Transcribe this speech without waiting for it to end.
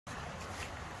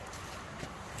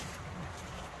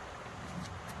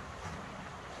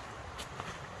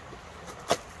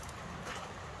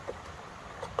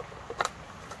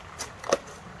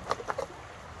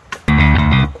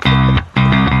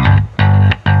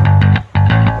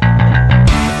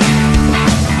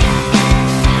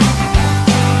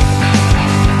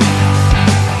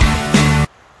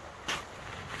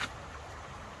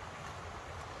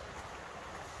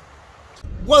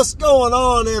going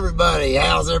on, everybody?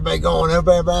 How's everybody going?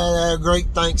 Everybody had a great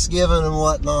Thanksgiving and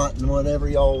whatnot and whatever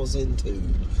y'all was into.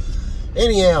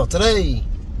 Anyhow, today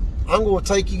I'm going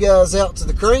to take you guys out to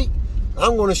the creek.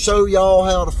 I'm going to show y'all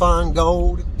how to find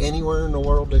gold anywhere in the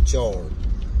world that y'all are.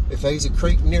 If there's a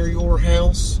creek near your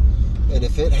house and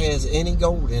if it has any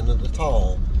gold in it at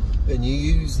all, and you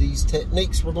use these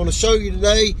techniques we're going to show you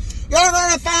today, you're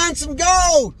going to find some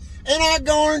gold. And I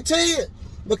guarantee it.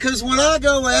 Because when I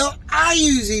go out, I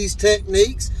use these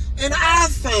techniques and I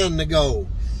find the gold.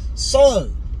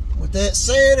 So, with that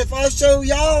said, if I show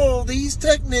y'all these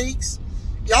techniques,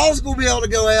 y'all's going to be able to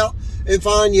go out and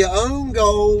find your own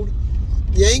gold.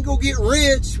 You ain't going to get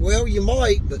rich. Well, you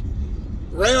might, but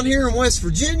around here in West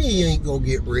Virginia, you ain't going to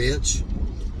get rich.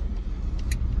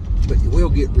 But you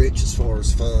will get rich as far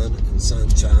as fun and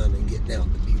sunshine and getting out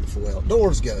in the beautiful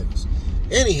outdoors goes.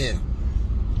 Anyhow,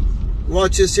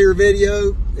 watch this here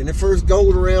video, and if there's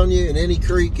gold around you in any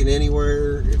creek and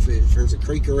anywhere, if there's a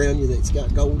creek around you that's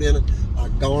got gold in it, I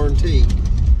guarantee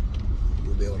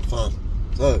you'll be able to find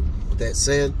it. So, with that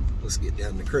said, let's get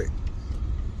down the creek.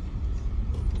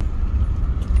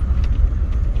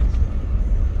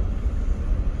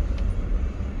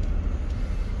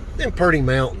 Them pretty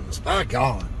mountains, by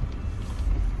God.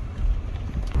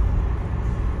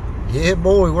 Yeah,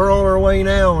 boy, we're on our way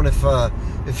now, and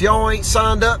if y'all ain't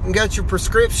signed up and got your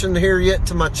prescription here yet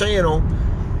to my channel,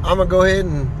 I'm gonna go ahead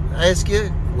and ask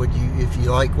you, if you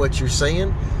like what you're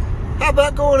seeing, how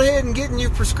about going ahead and getting your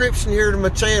prescription here to my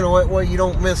channel? That way you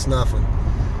don't miss nothing.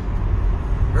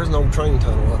 There's an old train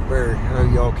tunnel up there. I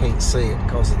know y'all can't see it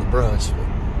because of the brush, but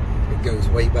it goes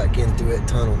way back in through that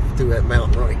tunnel, through that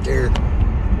mountain right there.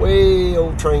 Way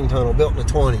old train tunnel built in the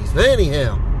 20s. But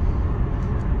anyhow,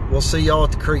 we'll see y'all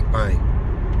at the creek bank.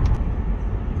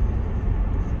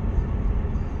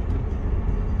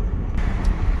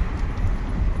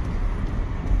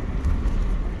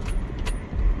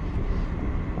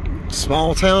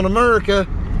 Small town America.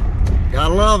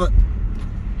 Gotta love it.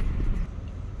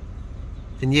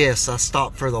 And yes, I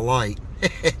stopped for the light.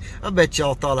 I bet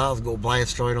y'all thought I was gonna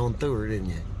blast right on through her, didn't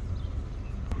you?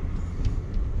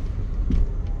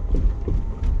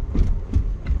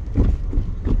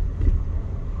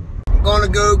 I'm gonna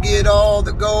go get all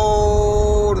the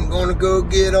gold. I'm gonna go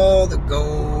get all the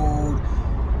gold.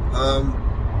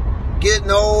 I'm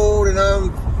getting old and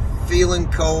I'm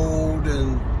feeling cold,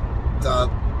 and I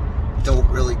don't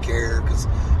really care because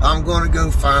I'm gonna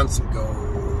go find some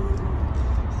gold.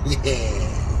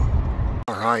 Yeah.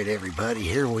 Alright, everybody,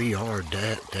 here we are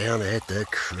down at the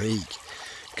creek.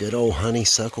 Good old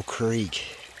Honeysuckle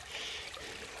Creek,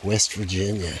 West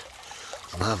Virginia.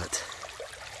 Love it.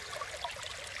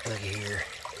 Look here.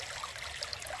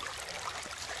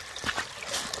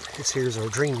 This here's our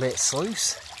Dream Met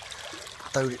Sluice.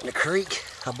 Throwed it in the creek.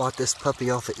 I bought this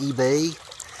puppy off of eBay.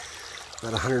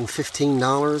 About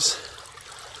 $115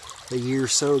 a year or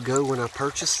so ago when I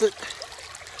purchased it.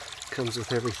 Comes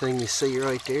with everything you see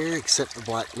right there except the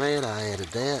black mat. I added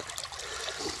that.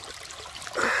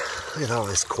 Look at all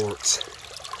this quartz.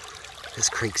 This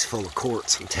creek's full of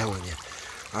quartz, I'm telling you.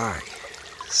 Alright,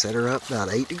 set her up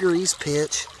about 8 degrees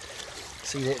pitch.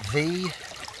 See that V?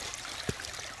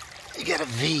 You got a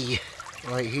V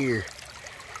right here.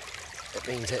 That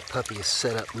means that puppy is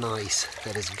set up nice.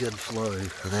 That is good flow.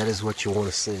 That is what you want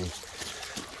to see.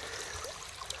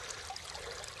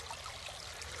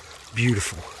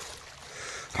 Beautiful.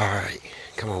 Alright,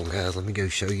 come on guys, let me go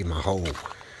show you my hole.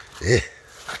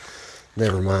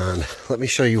 Never mind. Let me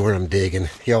show you where I'm digging.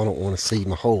 Y'all don't want to see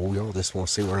my hole. Y'all just want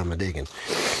to see where I'm digging.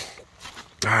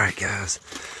 Alright guys.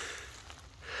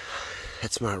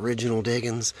 That's my original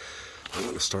diggings. I'm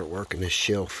going to start working this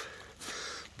shelf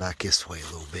back this way a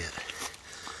little bit.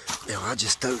 Now I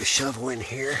just throw the shovel in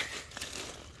here.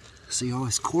 See all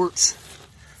this quartz?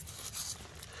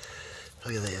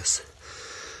 Look at this.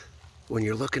 When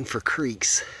you're looking for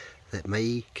creeks that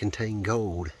may contain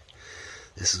gold,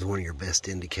 this is one of your best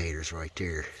indicators right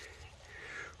there.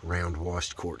 Round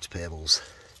washed quartz pebbles.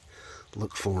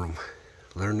 Look for them.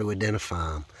 Learn to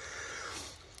identify them.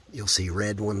 You'll see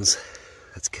red ones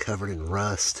that's covered in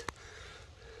rust.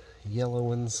 Yellow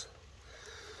ones.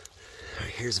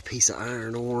 Here's a piece of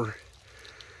iron ore.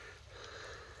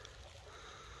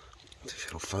 If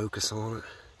it'll focus on it.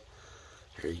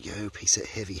 There you go, piece of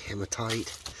heavy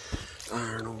hematite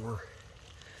iron ore.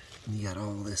 And you got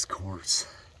all this quartz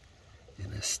in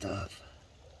this stuff.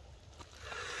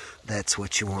 That's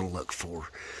what you want to look for.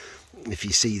 If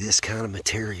you see this kind of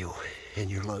material in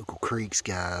your local creeks,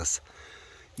 guys,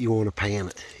 you want to pan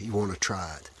it. You want to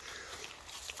try it.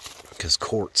 Because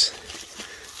quartz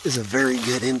is a very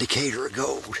good indicator of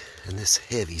gold. And this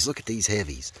heavies, look at these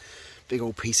heavies. Big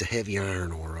old piece of heavy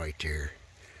iron ore right there.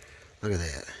 Look at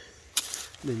that.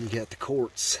 And then you got the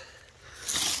quartz.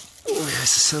 Oh,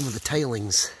 this is some of the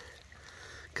tailings,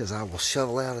 because I will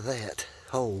shovel out of that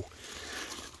hole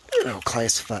and I'll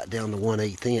classify it down to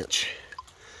 1/8 inch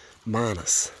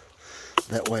minus.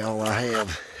 That way all I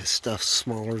have is stuff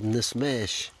smaller than this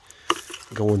mesh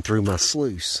going through my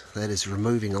sluice. That is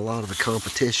removing a lot of the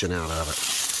competition out of it.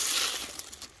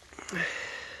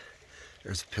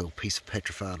 There's a piece of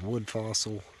petrified wood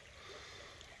fossil.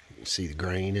 You can see the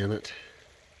grain in it.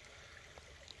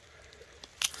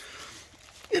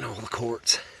 And all the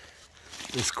quartz.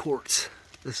 This quartz,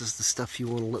 this is the stuff you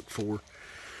want to look for.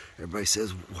 Everybody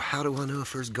says, well, how do I know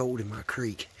if there's gold in my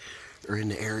creek or in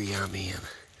the area I'm in?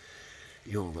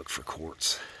 You want to look for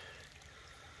quartz.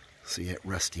 See that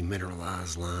rusty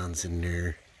mineralized lines in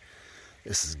there?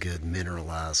 This is good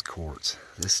mineralized quartz.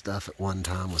 This stuff at one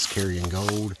time was carrying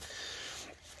gold,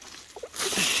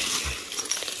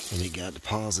 and it got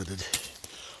deposited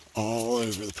all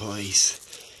over the place.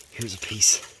 Here's a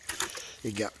piece.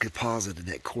 It got deposited,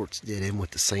 that quartz did, in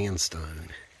with the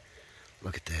sandstone.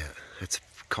 Look at that. That's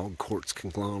called quartz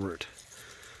conglomerate.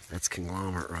 That's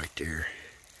conglomerate right there.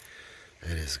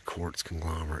 That is a quartz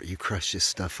conglomerate. You crush this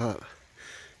stuff up,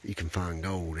 you can find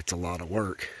gold. It's a lot of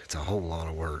work. It's a whole lot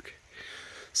of work.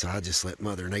 So I just let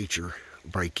Mother Nature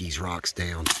break these rocks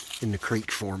down in the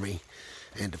creek for me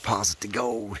and deposit the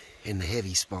gold in the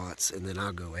heavy spots, and then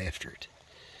I'll go after it.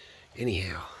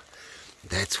 Anyhow,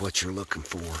 that's what you're looking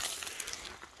for.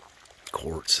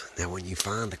 Quartz. Now when you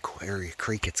find the area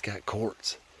creek that's got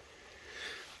quartz,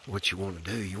 what you want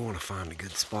to do, you want to find a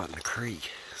good spot in the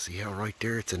creek. See how right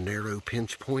there it's a narrow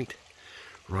pinch point?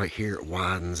 Right here it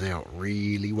widens out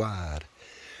really wide.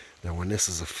 Now when this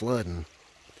is a flooding,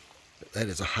 that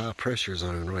is a high pressure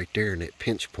zone right there in that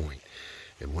pinch point.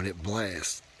 And when it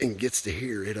blasts and gets to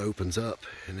here, it opens up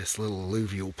in this little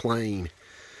alluvial plain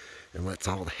and lets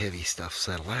all the heavy stuff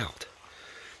settle out.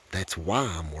 That's why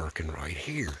I'm working right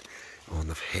here on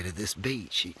the head of this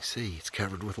beach. You can see it's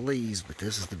covered with leaves, but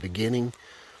this is the beginning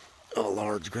of a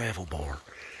large gravel bar.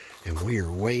 And we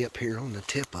are way up here on the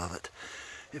tip of it,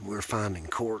 and we're finding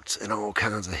quartz and all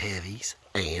kinds of heavies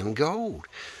and gold.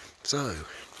 So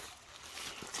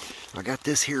I got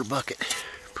this here bucket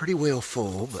pretty well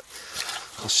full, but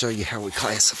I'll show you how we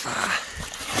classify.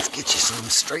 Let's get you some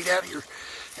straight out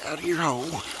of your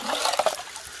hole.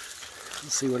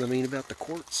 See what I mean about the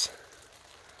quartz?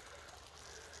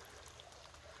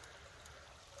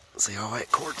 See all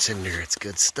that quartz in there, it's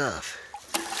good stuff.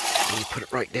 And you put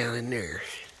it right down in there.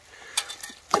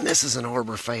 And this is an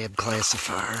Arbor Fab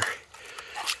classifier.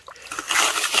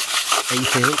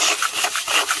 1/8 inch.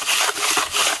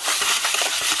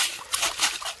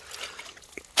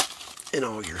 And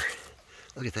all your,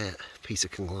 look at that piece of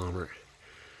conglomerate.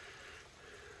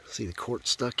 See the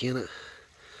quartz stuck in it?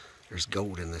 There's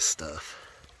gold in this stuff.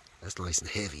 That's nice and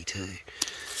heavy too.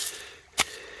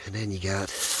 And then you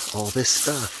got all this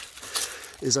stuff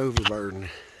is overburden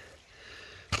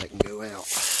that can go out.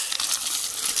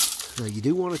 Now you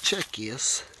do want to check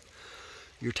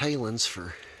your tailings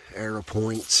for arrow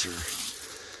points or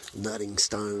nutting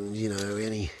stones, you know,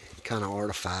 any kind of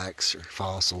artifacts or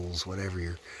fossils,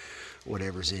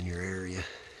 whatever's in your area,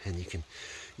 and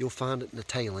you'll find it in the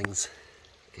tailings.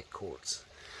 Get quartz.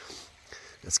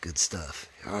 That's good stuff.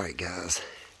 Alright guys,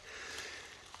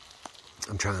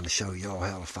 I'm trying to show y'all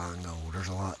how to find gold. There's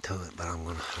a lot to it, but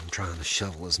I'm trying to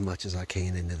shovel as much as I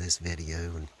can into this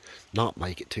video and not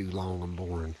make it too long and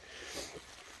boring.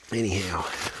 Anyhow,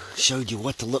 showed you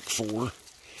what to look for,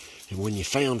 and when you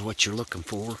found what you're looking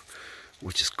for,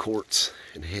 which is quartz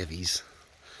and heavies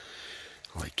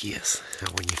like this. Now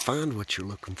when you find what you're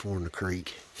looking for in the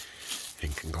creek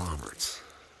and conglomerates,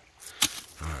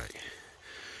 alright,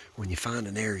 when you find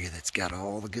an area that's got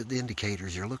all the good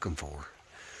indicators you're looking for,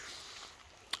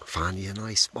 find you a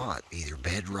nice spot, either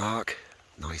bedrock,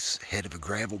 nice head of a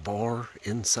gravel bar,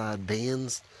 inside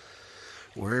bends,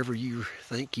 wherever you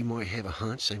think you might have a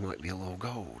hunch there might be a little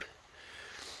gold.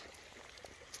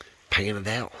 Pan it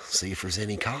out, see if there's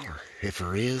any color. If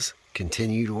there is,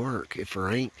 continue to work. If there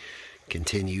ain't,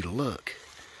 continue to look.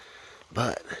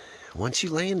 But once you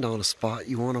land on a spot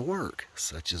you want to work,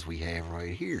 such as we have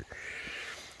right here,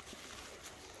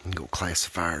 go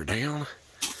classifier down.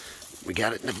 We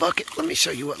got it in the bucket. Let me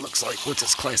show you what it looks like once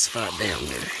it's classified down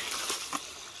there.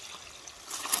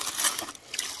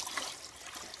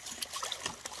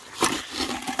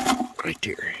 Right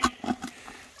there.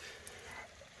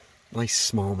 Nice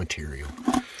small material.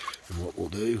 And what we'll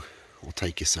do, we'll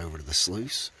take this over to the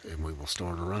sluice and we will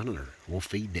start a running her. We'll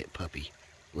feed that puppy.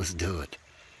 Let's do it.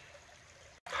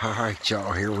 Alright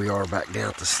y'all, here we are back down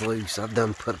at the sluice. I've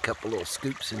done put a couple little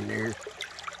scoops in there.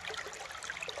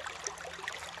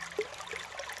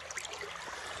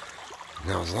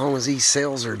 Now as long as these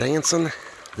cells are dancing,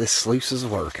 this sluice is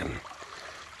working.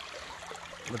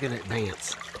 Look at it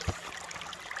dance.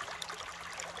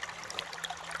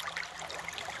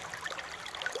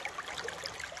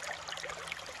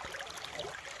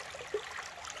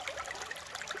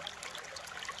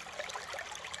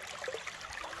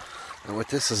 Now what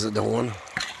this is doing,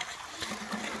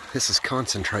 this is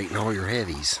concentrating all your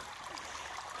heavies.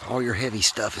 All your heavy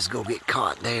stuff is going to get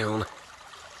caught down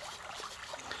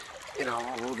in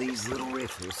all these little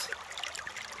riffles.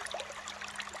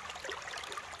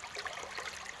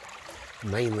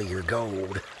 Mainly your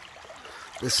gold.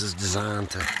 This is designed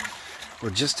to,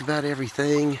 well, just about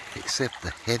everything except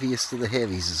the heaviest of the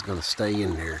heavies is going to stay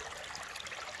in there.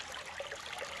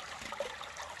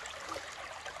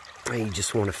 And you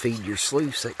just want to feed your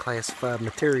sluice that classified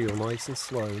material nice and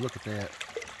slow. Look at that.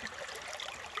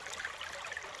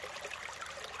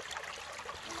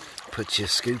 Put your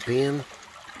scoop in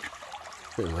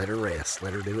and let her rest.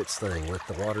 Let her do its thing. Let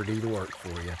the water do the work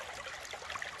for you.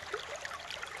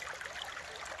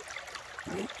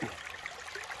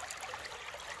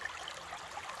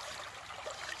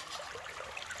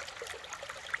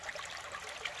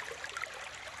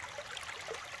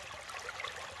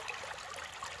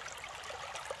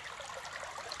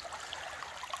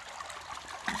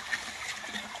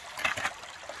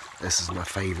 This is my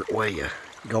favorite way of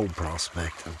gold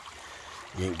prospecting.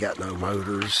 You ain't got no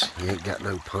motors, you ain't got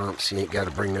no pumps, you ain't got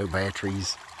to bring no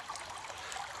batteries.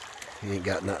 You ain't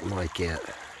got nothing like that.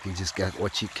 You just got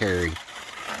what you carry.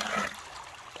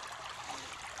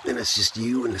 And it's just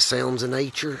you and the sounds of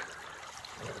nature.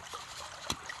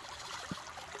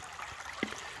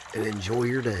 And enjoy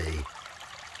your day.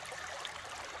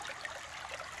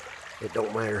 It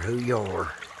don't matter who you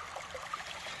are.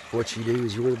 What you do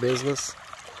is your business.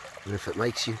 And if it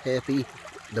makes you happy,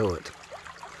 do it.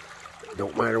 It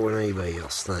don't matter what anybody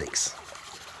else thinks.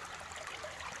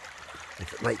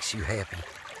 If it makes you happy,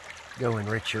 go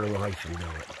enrich your life and do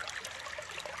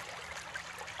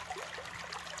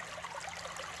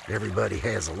it. Everybody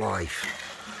has a life,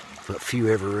 but few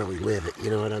ever really live it, you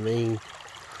know what I mean?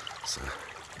 So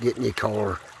get in your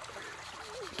car,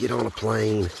 get on a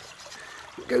plane,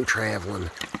 go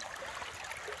traveling,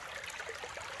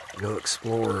 go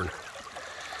exploring.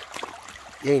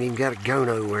 You ain't even got to go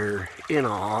nowhere in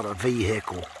a auto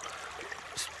vehicle.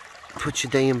 Just put your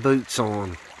damn boots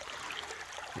on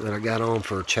that I got on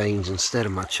for a change instead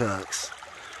of my Chucks.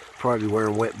 Probably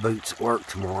wearing wet boots at work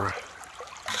tomorrow.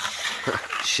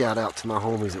 Shout out to my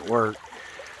homies at work.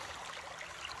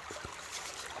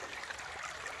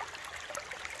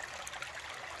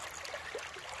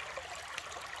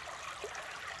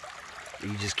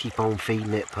 You just keep on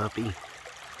feeding that puppy.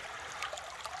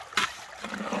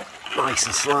 Nice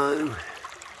and slow,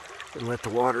 and let the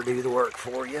water do the work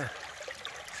for you.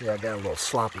 See, I got a little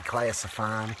sloppy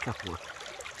classifying. A couple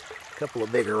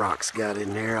of bigger rocks got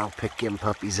in there. I'll pick them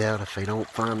puppies out if they don't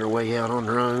find their way out on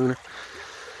their own.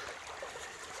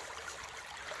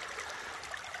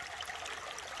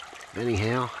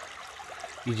 Anyhow,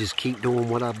 you just keep doing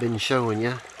what I've been showing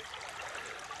you.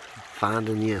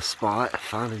 Finding you a spot,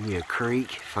 finding you a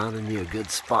creek, finding you a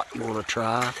good spot you want to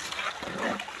try.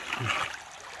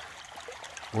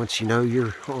 Once you know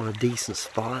you're on a decent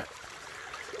spot,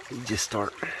 you just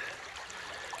start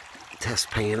test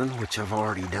panning, which I've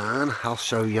already done. I'll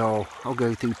show y'all, I'll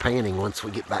go through panning once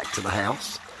we get back to the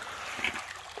house.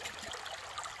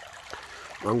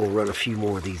 I'm going to run a few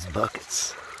more of these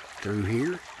buckets through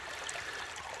here,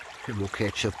 and we'll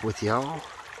catch up with y'all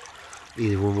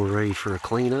either when we're ready for a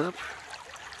cleanup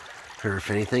or if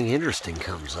anything interesting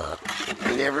comes up.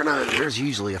 You never know, there's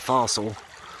usually a fossil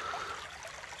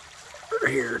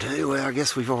here too. Well, I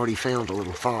guess we've already found a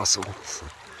little fossil. So.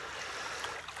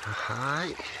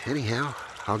 Alright, anyhow,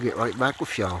 I'll get right back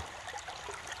with y'all.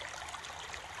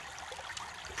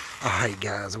 Alright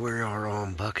guys, we are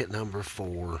on bucket number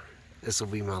 4. This will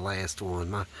be my last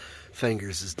one. My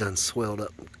fingers is done swelled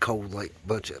up cold like a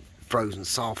bunch of frozen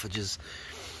sausages.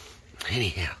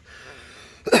 Anyhow,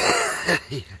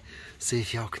 see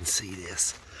if y'all can see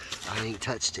this. I ain't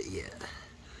touched it yet.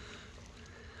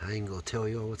 I ain't gonna tell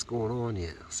y'all what's going on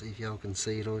yet. See if y'all can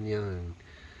see it on your own.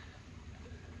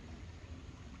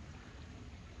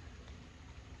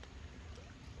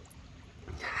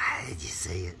 Did you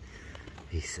see it?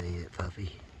 You see it,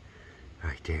 puppy?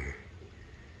 Right there.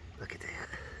 Look at that.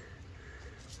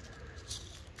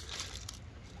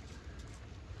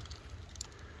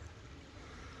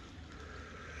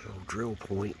 Little drill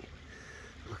point,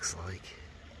 looks like.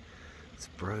 It's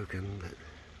broken, but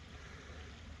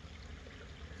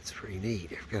it's pretty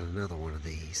neat. I've got another one of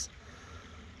these.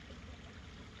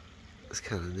 It's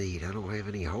kind of neat. I don't have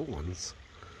any whole ones.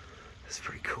 It's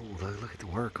pretty cool though. Look at the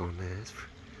work on that.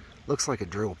 Looks like a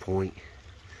drill point.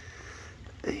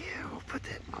 Yeah, I'll put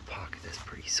that in my pocket. That's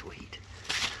pretty sweet.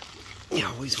 You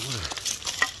always want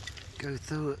to go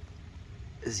through it,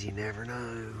 as you never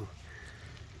know.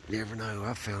 Never know.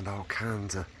 I've found all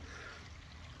kinds of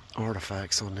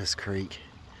artifacts on this creek.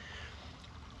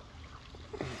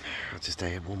 I'll just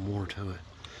add one more to it,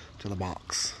 to the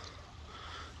box.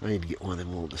 I need to get one of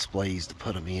them little displays to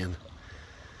put them in.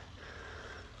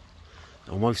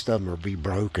 Well, most of them will be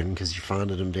broken because you find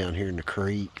them down here in the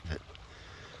creek, but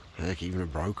heck, even a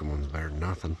broken one's better than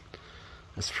nothing.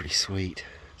 That's pretty sweet.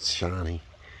 It's shiny.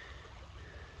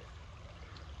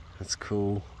 That's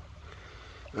cool.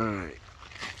 Alright.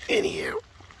 Anyhow,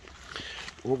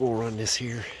 we're going to run this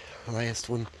here, last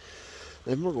one.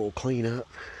 Then we're going to clean up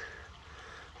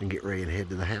and get ready to head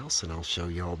to the house, and I'll show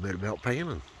y'all a bit about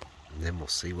panning. And then we'll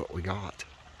see what we got.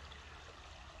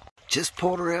 Just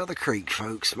pulled her out of the creek,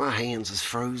 folks. My hands is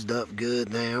froze up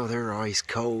good now. They're ice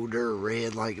cold. They're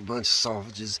red like a bunch of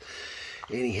sausages.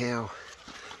 Anyhow,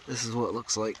 this is what it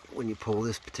looks like when you pull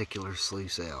this particular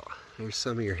sluice out. There's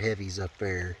some of your heavies up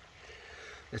there.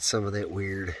 That's some of that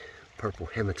weird purple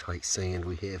hematite sand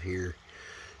we have here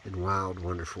in wild,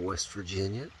 wonderful West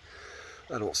Virginia.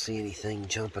 I don't see anything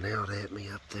jumping out at me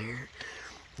up there.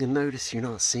 And notice you're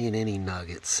not seeing any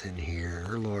nuggets in here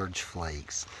or large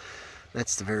flakes.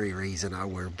 That's the very reason I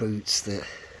wear boots that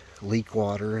leak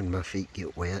water and my feet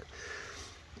get wet.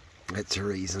 That's the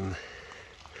reason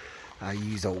I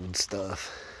use old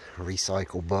stuff,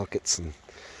 recycle buckets and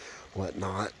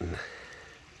whatnot.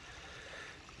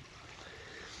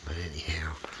 But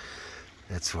anyhow,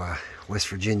 that's why West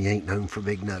Virginia ain't known for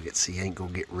big nuggets, so you ain't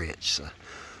gonna get rich. So,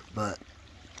 but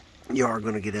you are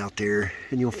gonna get out there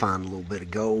and you'll find a little bit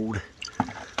of gold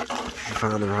if you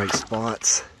find the right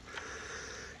spots.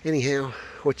 Anyhow,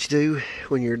 what you do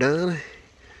when you're done,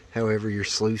 however your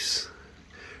sluice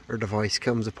or device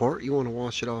comes apart, you want to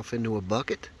wash it off into a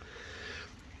bucket,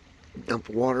 dump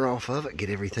the water off of it,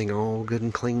 get everything all good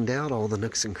and cleaned out, all the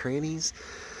nooks and crannies.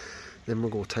 Then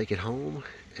we're going to take it home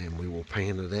and we will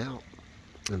pan it out,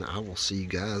 and I will see you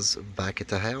guys back at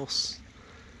the house.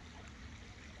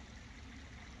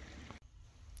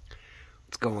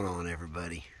 What's going on,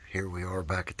 everybody? Here we are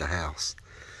back at the house.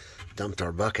 Dumped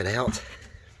our bucket out.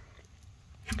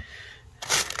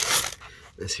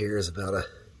 This here is about a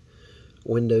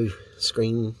window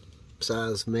screen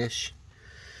size mesh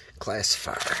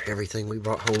classifier. Everything we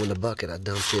brought home in the bucket I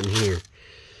dumped in here.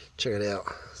 Check it out.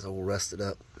 It's all rusted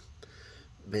up,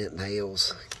 bent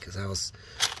nails, because I was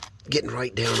getting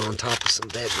right down on top of some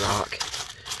bedrock.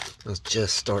 I was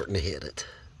just starting to hit it.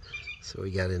 So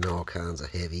we got in all kinds of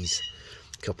heavies,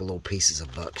 a couple little pieces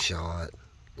of buckshot, a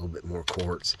little bit more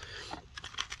quartz.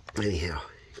 Anyhow,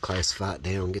 classify it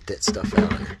down, get that stuff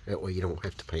out of there. That way you don't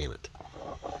have to pan it.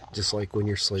 Just like when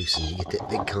you're sluicing, you get that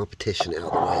big competition out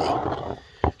of the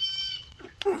way.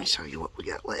 Let me show you what we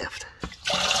got left.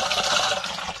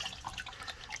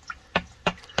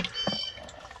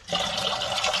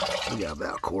 We got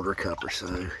about a quarter cup or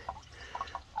so.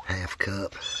 Half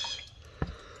cup. I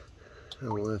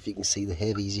don't know if you can see the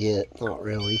heavies yet. Not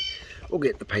really. We'll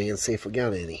get in the pan, see if we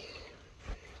got any.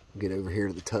 We'll get over here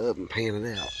to the tub and pan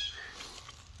it out.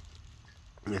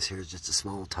 This here is just a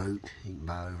small tote you can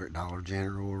buy over at Dollar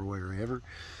General or wherever.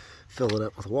 Fill it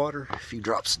up with water, a few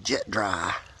drops of jet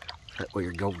dry. That way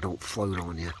your gold don't float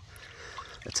on you.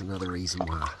 That's another reason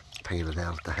why I pan it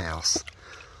out at the house.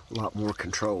 A lot more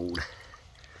controlled.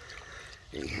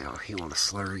 Anyhow, you want to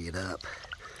slurry it up.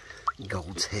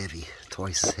 Gold's heavy,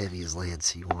 twice as heavy as lead,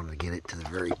 so you want to get it to the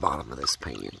very bottom of this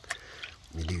pan.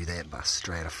 You do that by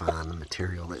stratifying the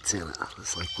material that's in it,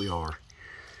 just like we are.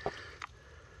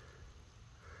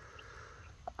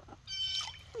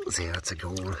 See how it's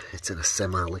going? It's in a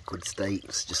semi-liquid state.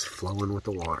 It's just flowing with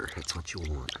the water. That's what you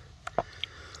want.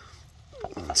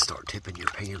 And start tipping your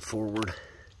pan forward.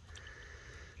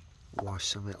 Wash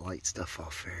some of that light stuff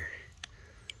off there.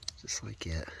 Just like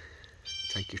that.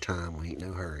 Take your time. We ain't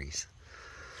no hurries.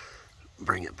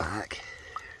 Bring it back.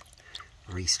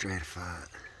 Re-stratify it.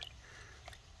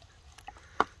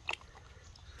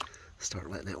 Start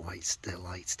letting that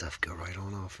light stuff go right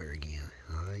on off there again.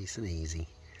 Nice and easy.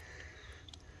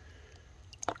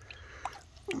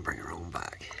 Bring her on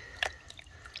back.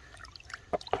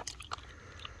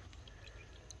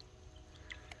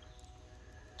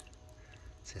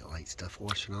 See that light stuff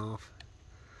washing off?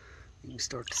 You can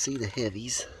start to see the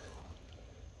heavies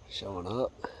showing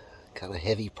up. Kind of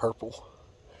heavy purple.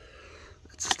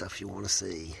 That's the stuff you want to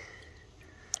see.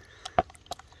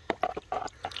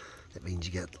 That means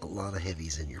you got a lot of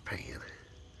heavies in your pan.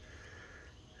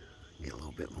 Get a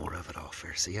little bit more of it off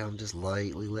there. See how I'm just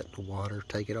lightly letting the water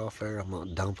take it off there? I'm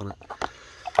not dumping it.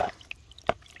 Then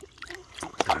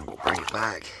I'm going to bring it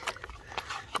back.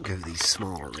 Go to these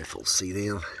smaller riffles. See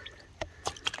them?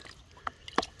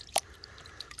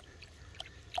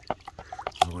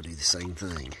 I'm going to do the same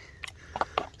thing.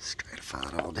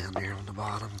 Stratify it all down there on the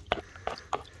bottom.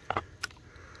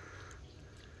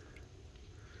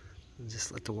 And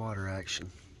just let the water action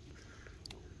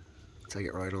take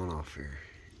it right on off here.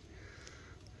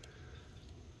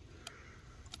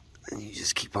 And you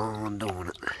just keep on doing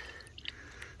it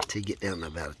until you get down to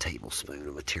about a tablespoon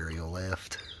of material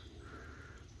left.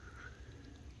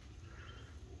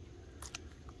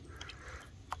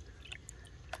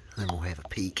 Then we'll have a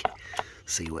peek,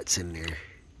 see what's in there.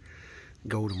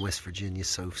 Golden West Virginia is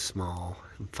so small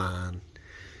and fine,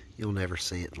 you'll never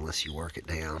see it unless you work it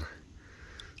down.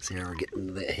 See how we're getting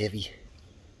into that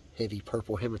heavy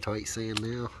purple hematite sand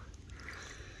now.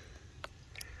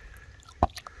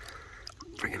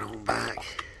 Bring it on back.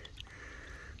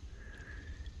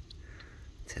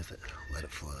 Tip it, let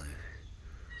it flow.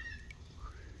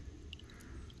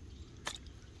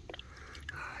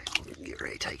 Alright, we'll get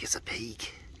ready to take us a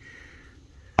peek.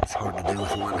 It's hard to do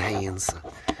with one hand, so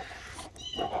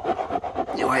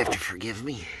you'll have to forgive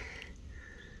me.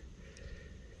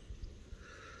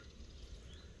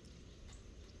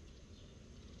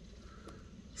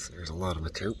 So there's a lot of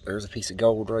material. There's a piece of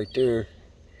gold right there.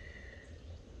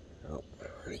 Oh,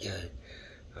 where'd it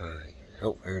go? Alright.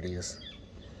 Oh, there it is.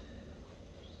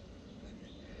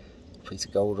 Piece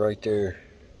of gold right there.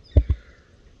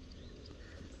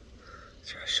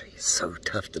 Try to show you. It's so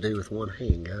tough to do with one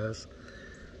hand, guys.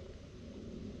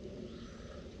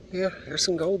 Yeah, there's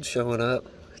some gold showing up.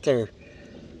 Right there.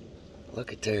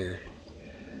 Look at there.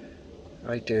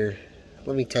 Right there.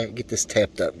 Let me get this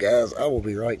tapped up, guys. I will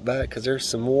be right back because there's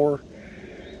some more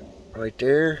right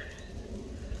there.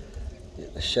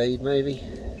 Get the shade, maybe.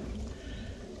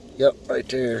 Yep, right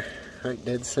there. Right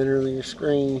dead center of your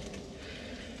screen.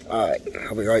 Alright,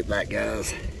 I'll be right back,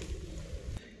 guys.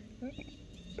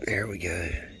 There we go.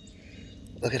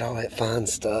 Look at all that fine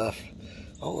stuff.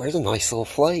 Oh, there's a nice little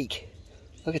flake.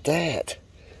 Look at that.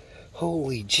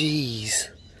 Holy jeez.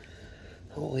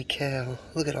 Holy cow.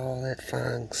 Look at all that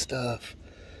fine stuff.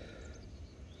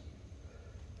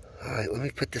 Alright, let me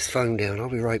put this phone down. I'll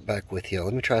be right back with you.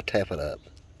 Let me try to tap it up.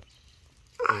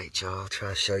 Alright, y'all. I'll try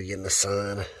to show you in the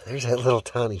sun. There's that little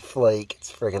tiny flake.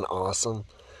 It's friggin' awesome.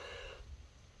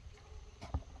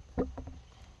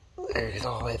 There's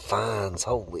all that fines.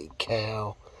 Holy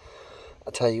cow.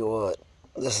 I'll tell you what.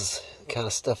 This is the kind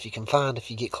of stuff you can find if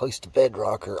you get close to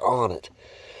bedrock or on it.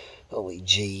 Holy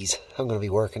jeez. I'm going to be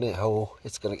working that hole.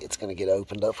 It's gonna get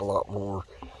opened up a lot more.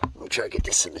 Let me try to get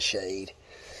this in the shade.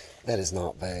 That is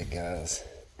not bad, guys.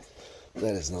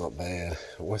 That is not bad.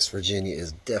 West Virginia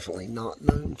is definitely not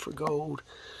known for gold.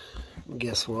 And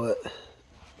guess what?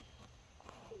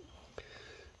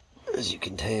 As you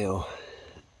can tell,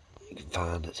 you can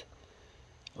find it.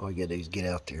 All you gotta do is get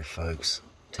out there, folks.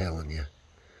 I'm telling you.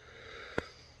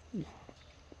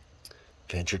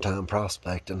 Adventure time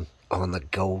prospecting on the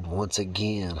gold once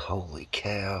again. Holy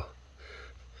cow.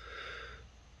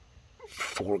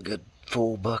 4 good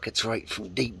full buckets right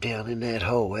from deep down in that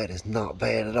hole. That is not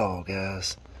bad at all,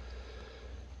 guys.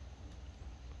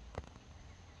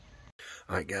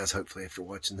 Alright, guys, hopefully after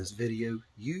watching this video,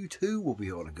 you too will be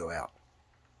able to go out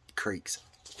creeks,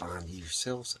 find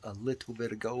yourselves a little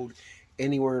bit of gold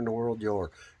anywhere in the world you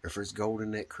are. If there's gold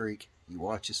in that creek, you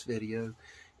watch this video,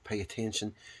 pay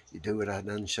attention, you do what I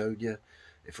done showed you.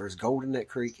 If there's gold in that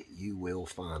creek, you will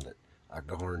find it. I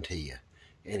guarantee you.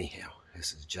 Anyhow,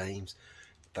 this is James.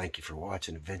 Thank you for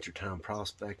watching Adventure Time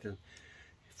Prospecting.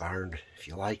 If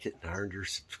you liked it and earned your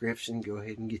subscription, go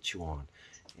ahead and get you on.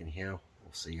 Anyhow,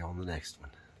 we'll see you on the next one.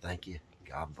 Thank you.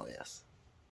 God bless.